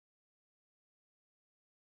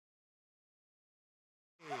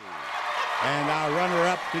And our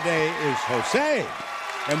runner-up today is Jose.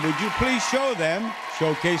 And would you please show them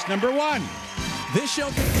showcase number 1? This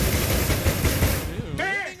showcase.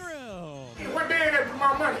 Man, what man after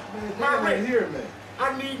my money? My rent here, man.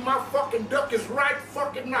 I need my fucking duck is right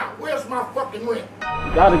fucking now. Where's my fucking rent?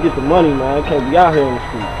 You gotta get the money, man. Can't be out here in the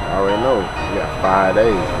street. I already know. You got 5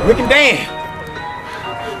 days. Bro. Rick and Dan.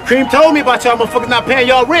 Cream told me about y'all motherfuckers not paying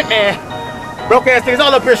y'all rent, man. Broke ass niggas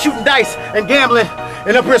all up here shooting dice and gambling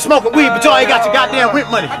and up here smoking weed, but y'all ain't got your goddamn rent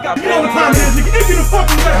money. You know what time it is, nigga. Give me the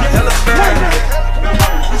fucking rent.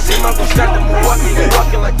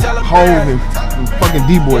 Hove and fucking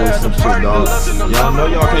D-boy and some shit, dog. Y'all know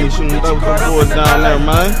y'all can't shoot them boys down there,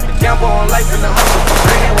 man.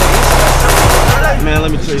 Man,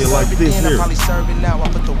 let me tell you like this here.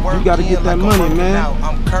 You gotta get that money, man.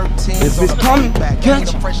 If it's coming,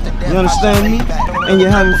 catch it. You understand me? And you're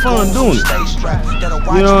having fun doing it.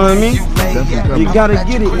 You know what I mean? You gotta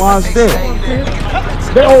get it while it's there.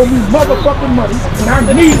 They owe me motherfucking money, and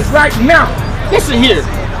I need it right now. Listen here,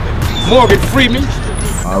 Morgan Freeman.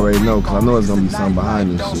 I already know, cause I know it's gonna be something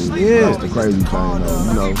behind this shit. Yeah. That's the crazy thing, though.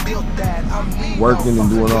 You know, working and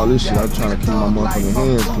doing all this shit, I'm trying to keep my motherfucking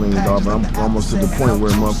hands clean, dog. But I'm almost to the point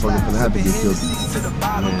where motherfuckers gonna have to get filthy.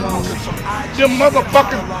 Them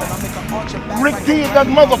motherfucking Rick D, that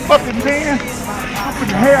motherfucking man. I put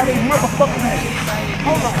the hair out of his motherfucking head.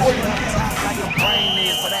 Hold on,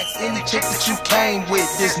 Any chick that you came with,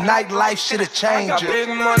 this nightlife should have changed you.